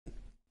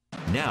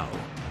Now,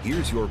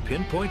 here's your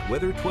Pinpoint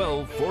Weather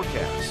 12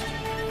 forecast.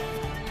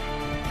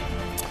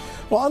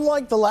 Well,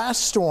 unlike the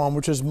last storm,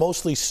 which is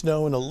mostly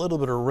snow and a little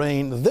bit of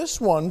rain, this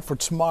one for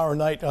tomorrow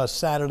night,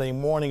 Saturday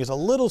morning, is a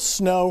little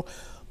snow,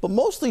 but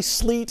mostly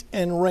sleet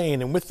and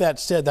rain. And with that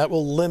said, that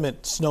will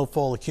limit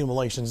snowfall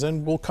accumulations.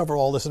 And we'll cover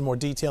all this in more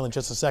detail in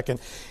just a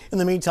second. In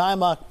the meantime,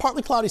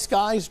 partly cloudy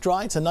skies,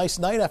 dry. It's a nice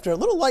night after a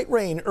little light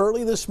rain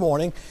early this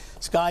morning.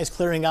 Skies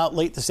clearing out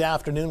late this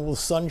afternoon with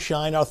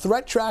sunshine. Our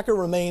threat tracker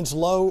remains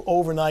low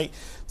overnight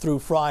through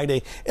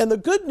Friday. And the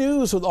good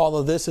news with all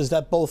of this is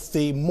that both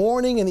the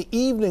morning and the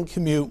evening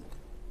commute,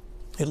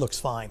 it looks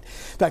fine.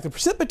 In fact, the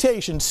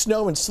precipitation,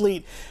 snow and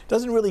sleet,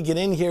 doesn't really get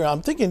in here,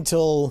 I'm thinking,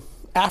 until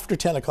after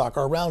 10 o'clock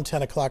or around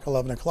 10 o'clock,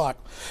 11 o'clock.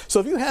 So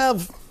if you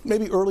have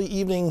maybe early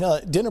evening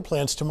dinner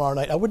plans tomorrow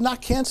night, I would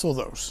not cancel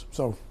those.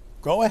 So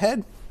go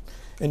ahead,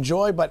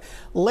 enjoy. But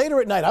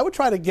later at night, I would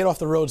try to get off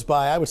the roads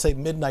by, I would say,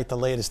 midnight the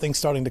latest. Things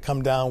starting to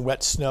come down,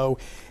 wet snow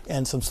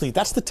and some sleet.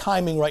 That's the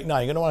timing right now.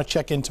 You're going to want to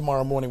check in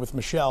tomorrow morning with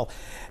Michelle.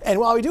 And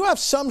while we do have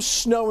some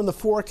snow in the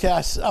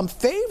forecast, I'm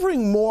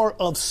favoring more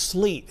of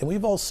sleet. And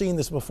we've all seen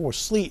this before.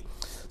 Sleet,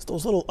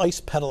 those little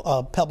ice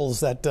pebbles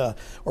that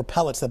or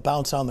pellets that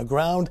bounce on the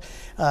ground,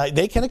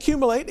 they can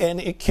accumulate and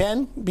it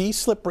can be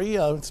slippery,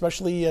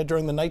 especially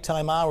during the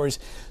nighttime hours.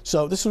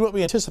 So this is what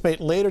we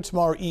anticipate later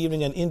tomorrow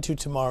evening and into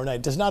tomorrow night.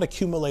 It does not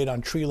accumulate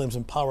on tree limbs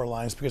and power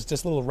lines because it's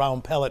just little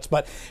round pellets,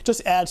 but it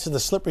just adds to the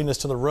slipperiness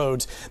to the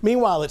roads.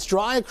 Meanwhile, it's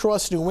dry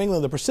across New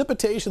England. The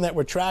precipitation that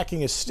we're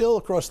tracking is still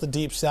across the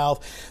deep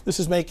south. This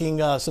is making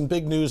some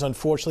big news,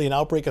 unfortunately, an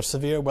outbreak of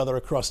severe weather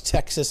across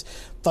Texas,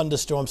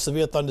 thunderstorms,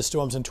 severe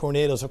thunderstorms and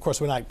tornadoes. Of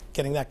course, we're not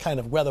getting that kind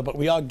of weather, but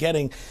we are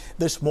getting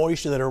this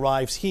moisture that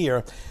arrives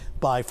here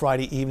by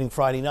Friday evening,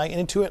 Friday night, and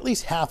into at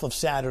least half of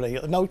Saturday.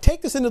 Now,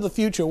 take this into the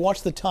future.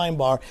 Watch the time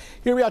bar.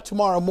 Here we are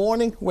tomorrow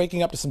morning,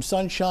 waking up to some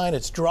sunshine.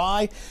 It's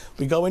dry.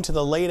 We go into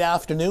the late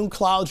afternoon.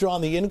 Clouds are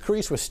on the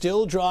increase. We're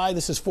still dry.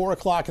 This is 4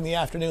 o'clock in the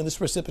afternoon. This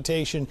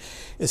precipitation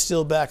is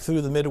still back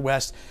through the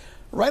Midwest.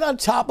 Right on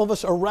top of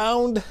us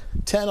around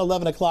 10,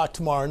 11 o'clock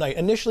tomorrow night.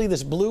 Initially,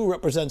 this blue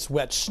represents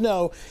wet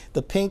snow.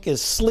 The pink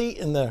is sleet,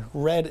 and the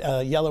red,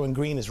 yellow, and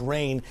green is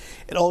rain.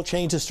 It all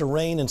changes to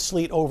rain and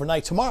sleet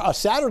overnight. Tomorrow,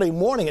 Saturday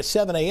morning at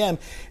 7 a.m.,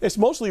 it's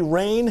mostly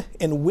rain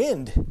and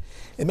wind.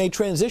 It may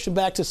transition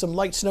back to some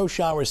light snow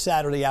showers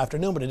Saturday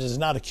afternoon, but it does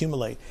not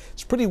accumulate.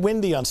 It's pretty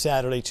windy on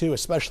Saturday, too,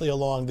 especially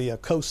along the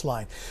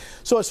coastline.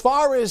 So as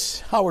far as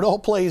how it all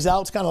plays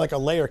out, it's kind of like a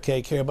layer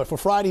cake here. But for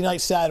Friday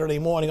night, Saturday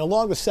morning,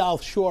 along the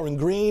South Shore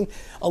in green,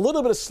 a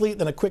little bit of sleet,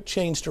 then a quick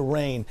change to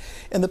rain.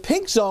 In the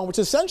pink zone, which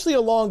is essentially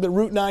along the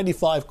Route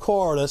 95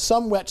 corridor,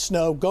 some wet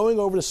snow going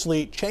over to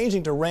sleet,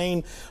 changing to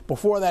rain.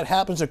 Before that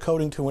happens, a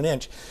coating to an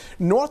inch.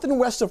 North and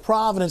west of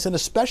Providence, and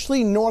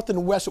especially north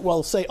and west,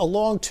 well, say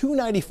along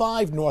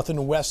 295 north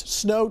and west,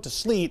 snow to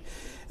sleet.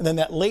 And then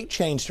that late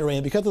change to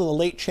rain. Because of the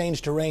late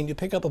change to rain, you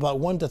pick up about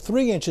 1 to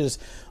 3 inches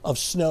of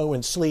snow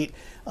and sleet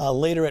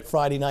later at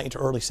Friday night into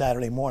early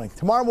Saturday morning.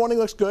 Tomorrow morning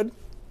looks good.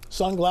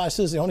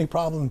 Sunglasses, the only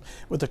problem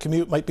with the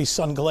commute might be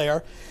sun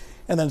glare.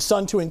 And then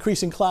sun to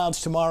increasing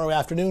clouds tomorrow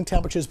afternoon,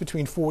 temperatures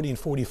between 40 and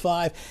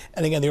 45.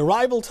 And again, the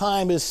arrival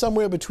time is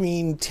somewhere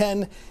between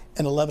 10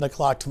 and 11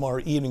 o'clock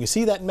tomorrow evening. You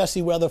see that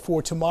messy weather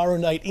for tomorrow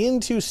night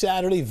into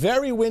Saturday.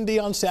 Very windy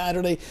on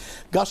Saturday.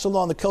 Gusts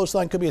along the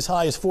coastline could be as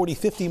high as 40,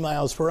 50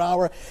 miles per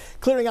hour.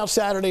 Clearing out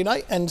Saturday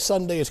night, and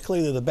Sunday is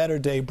clearly the better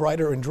day,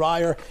 brighter and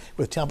drier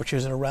with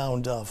temperatures at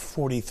around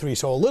 43.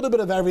 So a little bit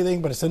of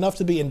everything, but it's enough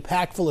to be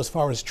impactful as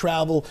far as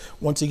travel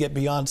once you get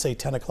beyond, say,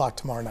 10 o'clock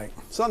tomorrow night.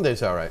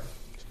 Sunday's all right.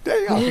 There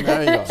you go.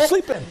 There you go.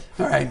 Sleep in.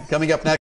 All right, coming up next.